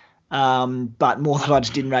 but more that I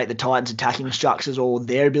just didn't rate the Titans' attacking structures or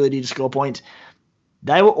their ability to score points.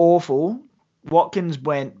 They were awful. Watkins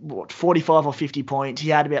went, 45 or 50 points. He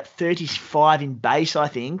had about 35 in base, I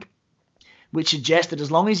think, which suggests that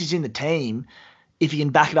as long as he's in the team, if he can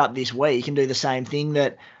back it up this week, he can do the same thing,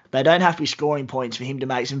 that they don't have to be scoring points for him to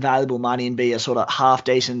make some valuable money and be a sort of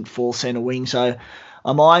half-decent full centre wing. So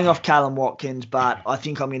I'm eyeing off Callum Watkins, but I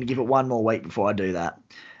think I'm going to give it one more week before I do that.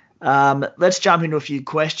 Let's jump into a few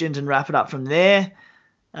questions and wrap it up from there.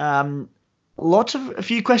 A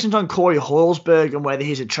few questions on Corey Hoylesberg and whether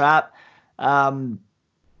he's a trap.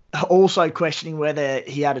 Also questioning whether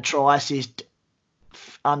he had a try assist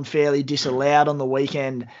unfairly disallowed on the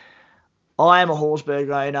weekend. I am a Horsburgh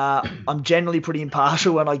owner. I'm generally pretty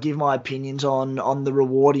impartial when I give my opinions on the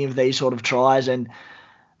rewarding of these sort of tries, and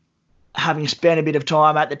having spent a bit of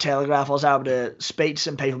time at the Telegraph, I was able to speak to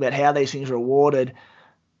some people about how these things are awarded.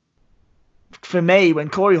 For me, when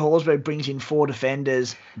Corey Horsburgh brings in 4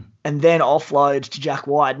 defenders and then offloads to Jack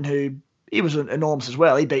Whiten, who he was enormous as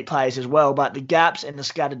well, he beat players as well, but the gaps in the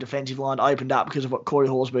scattered defensive line opened up because of what Corey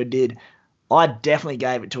Horsburgh did. I definitely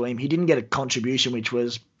gave it to him. He didn't get a contribution, which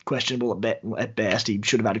was questionable at best. He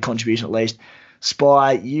should have had a contribution at least.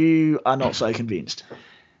 Spy, you are not so convinced.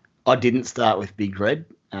 I didn't start with Big Red.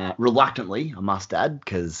 Reluctantly, I must add,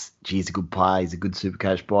 because he's a good player. He's a good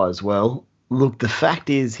Supercoach buy as well. Look, the fact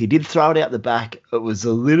is he did throw it out the back. It was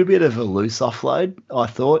a little bit of a loose offload, I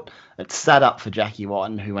thought. It sat up for Jackie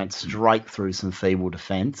Whiten, who went straight through some feeble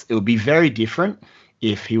defence. It would be very different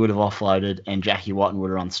if he would have offloaded and Jackie Whiten would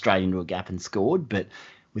have run straight into a gap and scored. But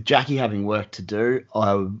with Jackie having work to do,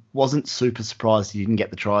 I wasn't super surprised he didn't get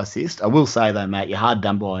the try assist. I will say, though, mate, you're hard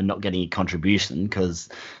done by not getting a contribution because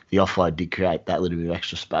the offload did create that little bit of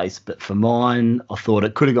extra space. But for mine, I thought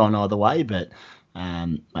it could have gone either way, but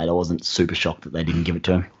mate, I wasn't super shocked that they didn't give it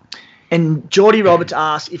to him. And Geordie Roberts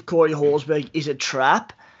asked if Corey Horsburgh is a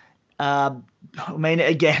trap. I mean,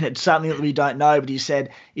 again, it's something that we don't know, but he said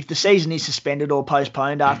if the season is suspended or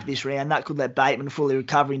postponed after this round, that could let Bateman fully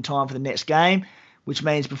recover in time for the next game, which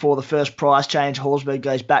means before the first price change, Horsburgh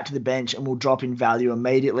goes back to the bench and will drop in value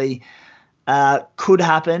immediately. Could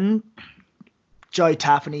happen. Joe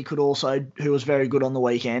Taffany could also, who was very good on the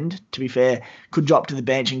weekend, to be fair, could drop to the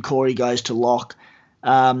bench and Corey goes to lock.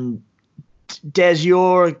 Des,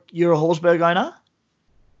 you're a Horsburgh owner?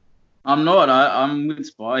 I'm not. I'm with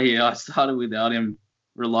Spy here. I started without him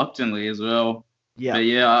reluctantly as well. Yeah. But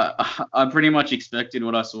yeah, I pretty much expected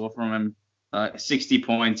what I saw from him. 60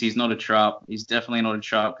 points. He's not a trap. He's definitely not a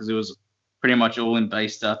trap because it was pretty much all in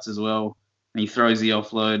base stats as well. And he throws the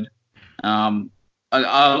offload.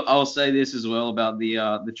 I'll say this as well about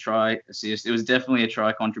the try assist. It was definitely a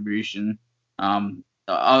try contribution. I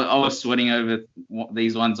was sweating over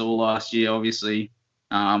these ones all last year, obviously.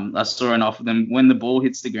 I saw enough of them. When the ball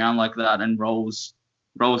hits the ground like that and rolls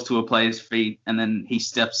to a player's feet and then he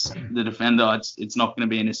steps the defender, it's not going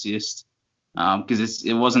to be an assist because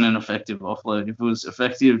it wasn't an effective offload. If it was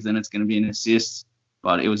effective, then it's going to be an assist,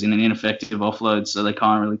 but it was in an ineffective offload, so they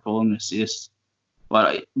can't really call it an assist.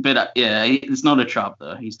 But yeah, it's not a trap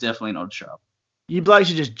though. He's definitely not a trap. You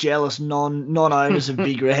blokes are just jealous non-owners of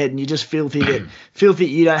Big Red, and you're just filthy that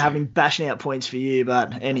you don't have him bashing out points for you.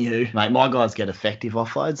 But anywho, mate, my guys get effective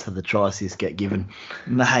offloads, so the try assists get given.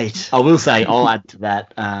 Mate, I will say, I'll add to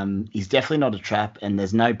that. He's definitely not a trap, and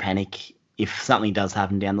there's no panic. If something does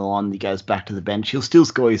happen down the line, he goes back to the bench. He'll still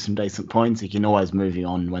score you some decent points. He can always move you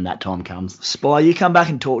on when that time comes. Spy, you come back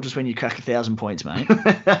and talk to us when you crack 1,000 points, mate.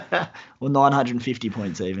 Or 950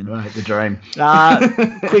 points even. Right, the dream.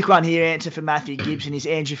 Quick one here, answer for Matthew Gibson. Is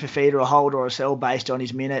Andrew Fafita a hold or a sell based on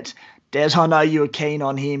his minutes? Des, I know you were keen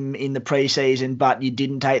on him in the preseason, but you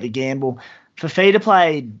didn't take the gamble. Fafita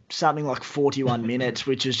played something like 41 minutes,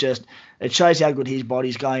 which is just, it shows how good his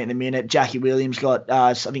body's going at the minute. Jackie Williams got,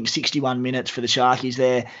 I think, 61 minutes for the Sharkies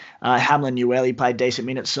there. Hamlin Newelly played decent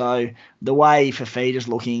minutes. So the way Fafita's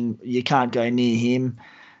looking, you can't go near him.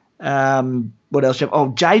 What else?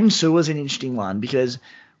 Jaden Sewer's an interesting one because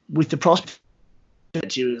with the prospect,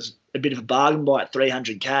 he was a bit of a bargain buy at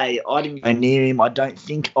 300k. I didn't go near him. I don't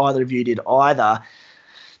think either of you did either.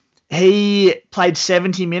 He played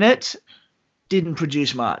 70 minutes. Didn't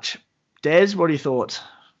produce much. Des, what are your thoughts?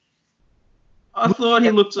 I thought he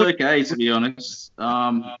looked okay, to be honest.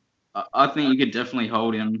 I think you could definitely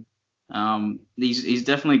hold him. He's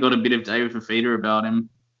definitely got a bit of David Fafita about him.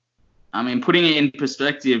 I mean, putting it in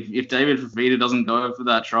perspective, if David Fafita doesn't go for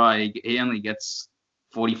that try, he only gets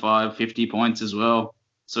 45, 50 points as well.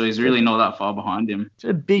 So he's really not that far behind him. It's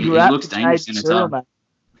a big He rap. looks dangerous in attack.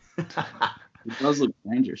 Mate. He does look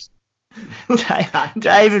dangerous.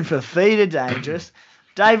 David Fafita dangerous.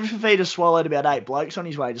 David Fafita swallowed about 8 blokes on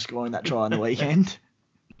his way to scoring that try on the weekend.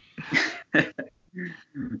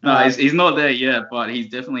 No, he's not there yet, but he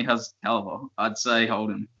definitely has caliber. I'd say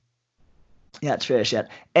hold him. Yeah, it's fair shout.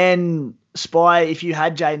 And Spy, if you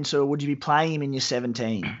had Jaden Sewell, would you be playing him in your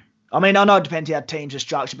 17? I mean, I know it depends how teams are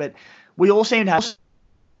structured, but we all seem to have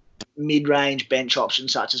mid-range bench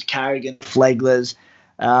options such as Carrigan, Fleglers.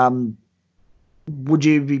 Would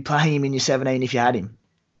you be playing him in your 17 if you had him?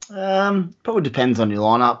 Probably depends on your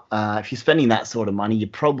lineup. If you're spending that sort of money, you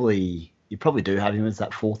probably do have him as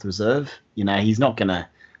that fourth reserve. You know, he's not going to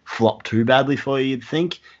flop too badly for you, you'd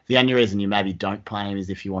think. The only reason you maybe don't play him is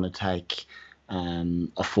if you want to take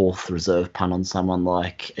a fourth reserve punt on someone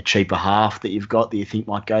like a cheaper half that you've got that you think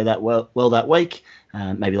might go that well that week.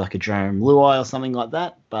 Maybe like a Jerome Luai or something like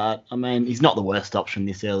that. But, I mean, he's not the worst option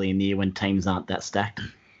this early in the year when teams aren't that stacked.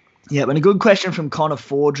 Yeah, and a good question from Connor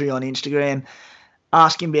Fordry on Instagram,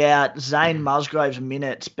 asking about Zane Musgrove's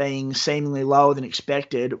minutes being seemingly lower than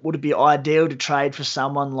expected. Would it be ideal to trade for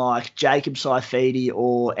someone like Jacob Saifidi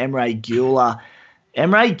or Emre Guler?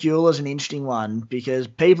 Emre Guler's an interesting one because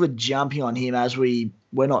people are jumping on him, as we're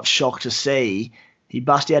not shocked to see. He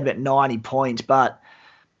busted out about 90 points, but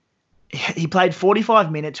he played 45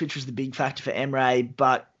 minutes, which was the big factor for Emre.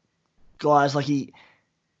 But, guys, like he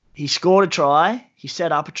scored a try, he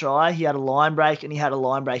set up a try, he had a line break, and he had a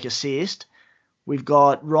line break assist. We've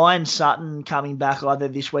got Ryan Sutton coming back either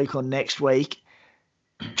this week or next week.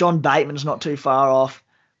 John Bateman's not too far off.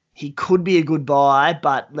 He could be a good buy,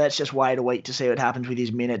 but let's just wait a week to see what happens with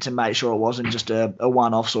his minutes and make sure it wasn't just a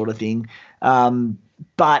one-off sort of thing.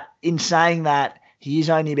 But in saying that, he is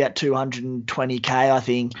only about 220k, I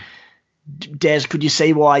think. Des, could you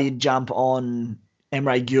see why you'd jump on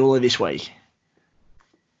Emre Guler this week?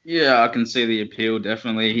 Yeah, I can see the appeal,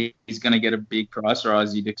 definitely. He's going to get a big price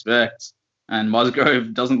rise, you'd expect. And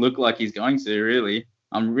Musgrove doesn't look like he's going to, really.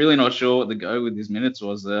 I'm really not sure what the go with his minutes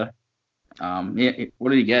was there. Yeah, what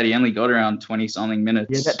did he get? He only got around 20-something minutes.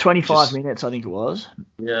 Yeah, that 25 minutes, I think it was.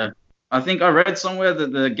 Yeah. I think I read somewhere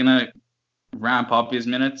that they're going to ramp up his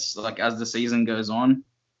minutes like as the season goes on.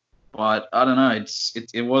 But I don't know.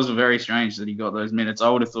 It was very strange that he got those minutes. I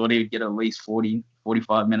would have thought he would get at least 40,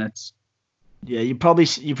 45 minutes. Yeah, you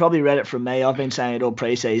probably read it from me. I've been saying it all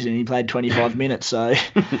preseason. He played 25 minutes, so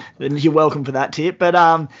you're welcome for that tip. But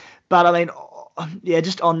I mean, yeah,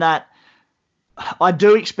 just on that, I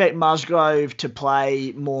do expect Musgrove to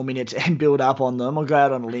play more minutes and build up on them. I'll go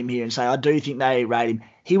out on a limb here and say I do think they rate him.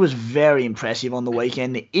 He was very impressive on the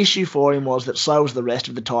weekend. The issue for him was that so was the rest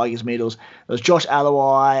of the Tigers middles. There was Josh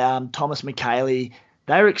Alloway, Thomas McKaylee.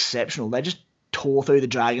 They were exceptional. They just tore through the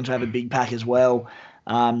Dragons who have a big pack as well.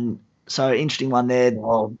 So interesting one there.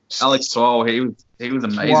 Wow. Alex Twal, he was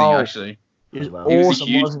amazing actually. He was He was awesome,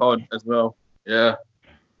 a huge wasn't pod as well. Yeah.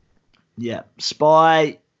 Yeah.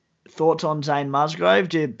 Spy, thoughts on Zane Musgrove?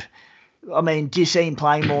 Do you see him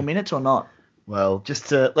playing more minutes or not? Well,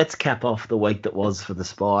 let's cap off the week that was for the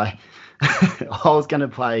Spy. I was going to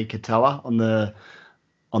play Katoa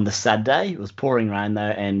on the Saturday. It was pouring rain though,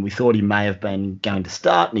 and we thought he may have been going to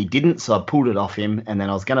start, and he didn't, so I pulled it off him, and then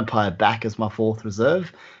I was going to play it back as my fourth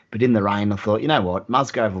reserve. But in the rain, I thought, you know what,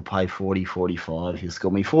 Musgrove will play 40, 45. He'll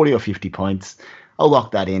score me 40 or 50 points. I'll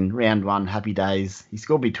lock that in. Round one, happy days. He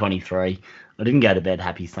scored me 23. I didn't go to bed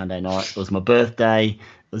happy Sunday night. It was my birthday.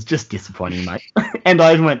 It was just disappointing, mate. And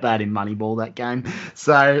I even went bad in Moneyball that game.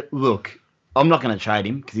 So, look, I'm not going to trade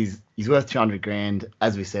him because he's worth 200 grand.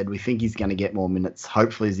 As we said, we think he's going to get more minutes,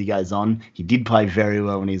 hopefully, as he goes on. He did play very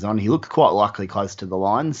well when he's on. He looked quite likely close to the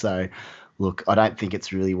line. So, look, I don't think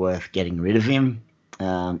it's really worth getting rid of him.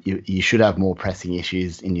 You should have more pressing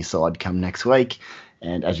issues in your side come next week.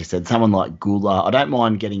 And as you said, someone like Guler, I don't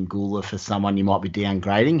mind getting Guler for someone you might be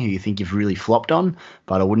downgrading who you think you've really flopped on,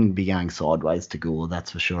 but I wouldn't be going sideways to Guler, that's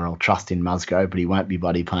for sure. I'll trust in Musgrove, but he won't be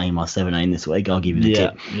bloody playing my 17 this week. I'll give you the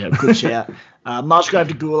tip. Yeah, good shout. Musgrove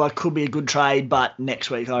to Guler could be a good trade, but next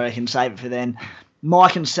week I reckon save it for then.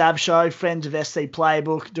 Mike and Sav Show, friends of SC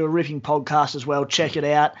Playbook, do a ripping podcast as well. Check it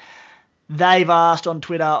out. They've asked on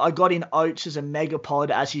Twitter, I got in Oates as a megapod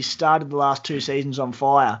as he started the last 2 seasons on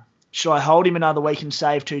fire. Should I hold him another week and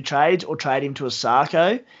save 2 trades or trade him to a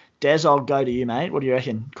Sarko? Des, I'll go to you, mate. What do you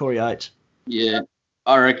reckon? Corey Oates. Yeah,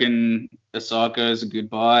 I reckon Asako is a good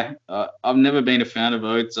buy. I've never been a fan of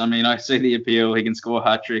Oates. I mean, I see the appeal. He can score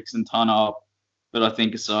hat-tricks and ton up. But I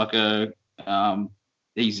think Asako,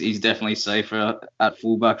 he's definitely safer at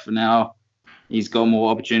fullback for now. He's got more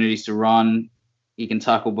opportunities to run. he can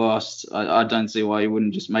tackle bust. I don't see why he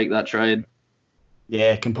wouldn't just make that trade.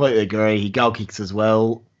 Yeah, completely agree. He goal kicks as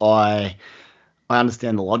well. I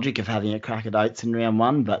understand the logic of having a crack at Oates in round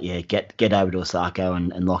one, but yeah, get over to Osako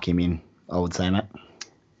and lock him in, I would say, mate.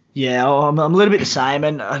 Yeah, I'm a little bit the same,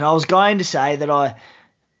 and I was going to say that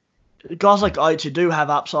guys like Oates who do have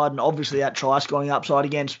upside, and obviously that try scoring upside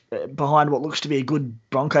against behind what looks to be a good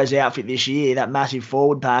Broncos outfit this year, that massive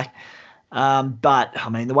forward pack. But I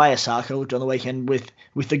mean, the way Osako looked on the weekend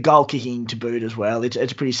with the goal kicking to boot as well, it's a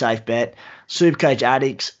pretty safe bet. Supercoach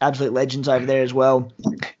addicts, absolute legends over there as well.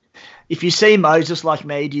 If you see Moses like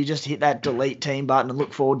me, do you just hit that delete team button and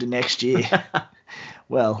look forward to next year?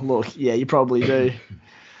 Well, look, yeah, you probably do.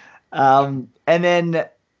 And then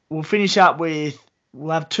we'll finish up we'll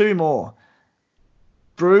have two more.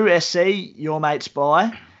 Brew SC, your mate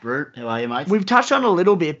Spy. Brew, how are you, mate? We've touched on it a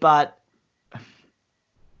little bit, but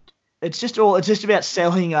it's just about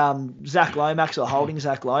selling Zach Lomax or holding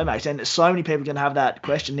Zach Lomax. And so many people are going to have that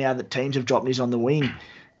question now that teams have dropped his on the wing.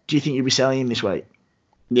 Do you think you'll be selling him this week?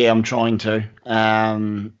 Yeah, I'm trying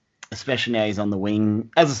to. Especially now he's on the wing.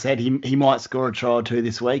 As I said, he might score a try or two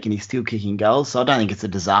this week and he's still kicking goals. So I don't think it's a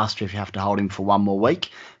disaster if you have to hold him for one more week.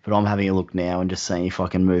 But I'm having a look now and just seeing if I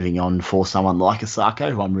can moving on for someone like Osako,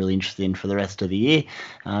 who I'm really interested in for the rest of the year.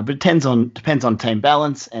 But it depends on team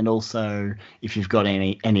balance and also if you've got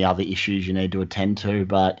any other issues you need to attend to.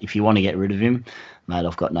 But if you want to get rid of him, mate,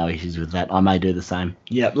 I've got no issues with that. I may do the same.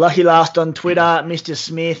 Yep. Lucky last on Twitter, Mr.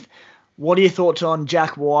 Smith. What are your thoughts on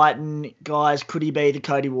Jack Whiten, guys? Could he be the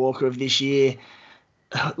Cody Walker of this year?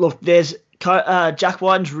 Look, Jack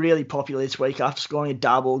Whiten's really popular this week after scoring a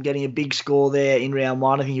double, getting a big score there in round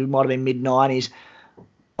one. I think he might have been mid-90s.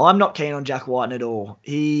 I'm not keen on Jack Whiten at all.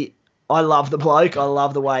 I love the bloke. I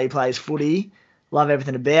love the way he plays footy. Love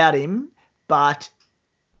everything about him. But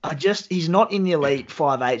he's not in the elite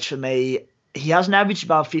 5'8" for me. He hasn't averaged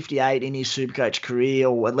above 58 in his Supercoach career,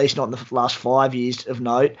 or at least not in the last 5 years of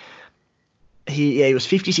note. He was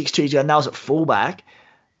 56 2 years ago, and that was at fullback.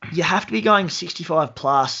 You have to be going 65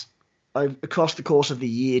 plus across the course of the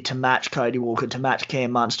year to match Cody Walker, to match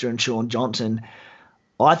Cam Munster and Sean Johnson.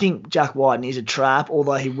 I think Jack Whiten is a trap,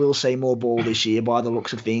 although he will see more ball this year by the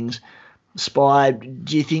looks of things. Spy,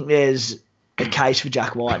 do you think there's a case for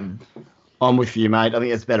Jack Whiten? I'm with you, mate. I think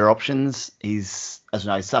there's better options. He's, as you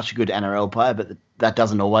know, such a good NRL player, but that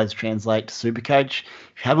doesn't always translate to Supercoach.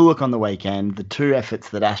 If you have a look on the weekend, the two efforts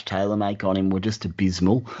that Ash Taylor make on him were just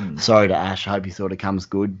abysmal. Sorry to Ash. I hope he sort of comes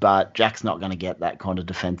good, but Jack's not going to get that kind of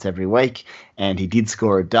defence every week. And he did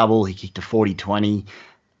score a double. He kicked a 40-20.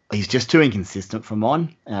 He's just too inconsistent for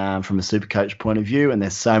mine from a Supercoach point of view, and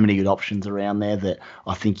there's so many good options around there that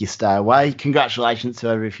I think you stay away. Congratulations,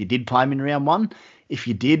 however, if you did play him in round one. If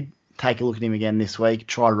you did, take a look at him again this week.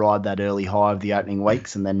 Try to ride that early high of the opening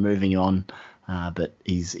weeks and then moving on. But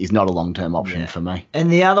he's not a long-term option for me.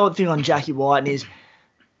 And the other thing on Jackie Whiten is,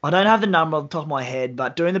 I don't have the number on the top of my head,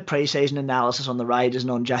 but doing the preseason analysis on the Raiders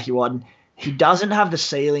and on Jackie Whiten, he doesn't have the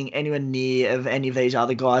ceiling anywhere near of any of these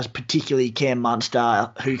other guys, particularly Cam Munster,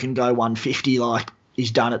 who can go 150 like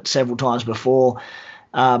he's done it several times before.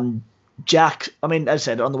 Jack, I mean, as I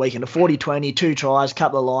said, on the weekend, a 40-20, 2 tries,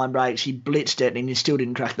 couple of line breaks, he blitzed it and he still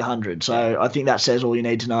didn't crack the 100. So I think that says all you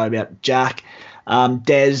need to know about Jack.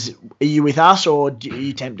 Des, are you with us or are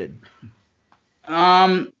you tempted?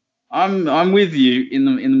 I'm with you in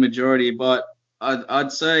the majority, but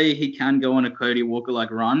I'd say he can go on a Cody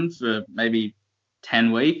Walker-like run for maybe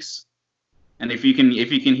 10 weeks. And if you can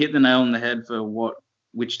hit the nail on the head for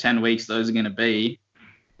which 10 weeks those are going to be,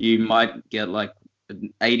 you might get like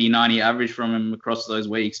 80, 90 average from him across those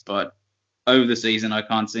weeks, but over the season, I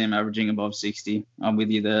can't see him averaging above 60. I'm with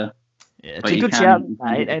you there. Yeah, it's a good shout,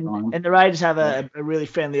 mate. And the Raiders have a really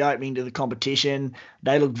friendly opening to the competition.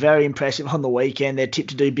 They look very impressive on the weekend. They're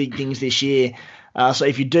tipped to do big things this year. So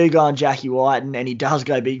if you do go on Jackie Whiten and he does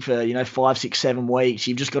go big for 5, 6, 7 weeks,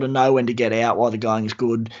 you've just got to know when to get out while the going is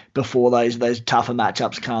good before those tougher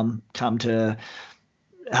matchups come to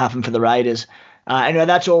happen for the Raiders. Anyway,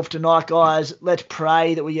 that's all for tonight, guys. Let's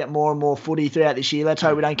pray that we get more and more footy throughout this year. Let's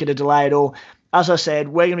hope we don't get a delay at all. As I said,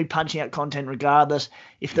 we're going to be punching out content regardless.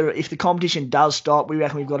 If the competition does stop, we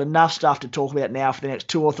reckon we've got enough stuff to talk about now for the next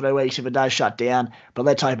 2 or 3 weeks if it does shut down. But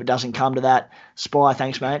let's hope it doesn't come to that. Spy,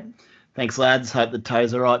 thanks, mate. Thanks, lads. Hope the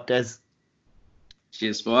toes are right, Des.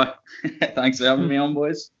 Cheers, Spy. Thanks for having me on,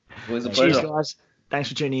 boys. Always a pleasure. Cheers, guys. Thanks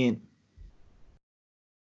for tuning in.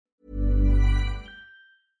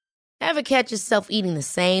 Ever catch yourself eating the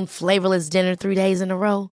same flavorless dinner 3 days in a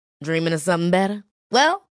row? Dreaming of something better?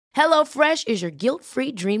 Well, HelloFresh is your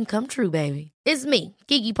guilt-free dream come true, baby. It's me,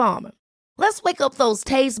 Keke Palmer. Let's wake up those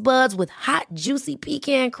taste buds with hot, juicy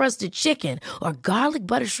pecan-crusted chicken or garlic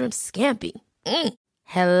butter shrimp scampi.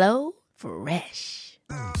 Hello Fresh.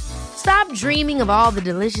 Stop dreaming of all the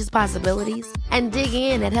delicious possibilities and dig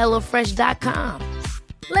in at HelloFresh.com.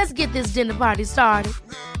 Let's get this dinner party started.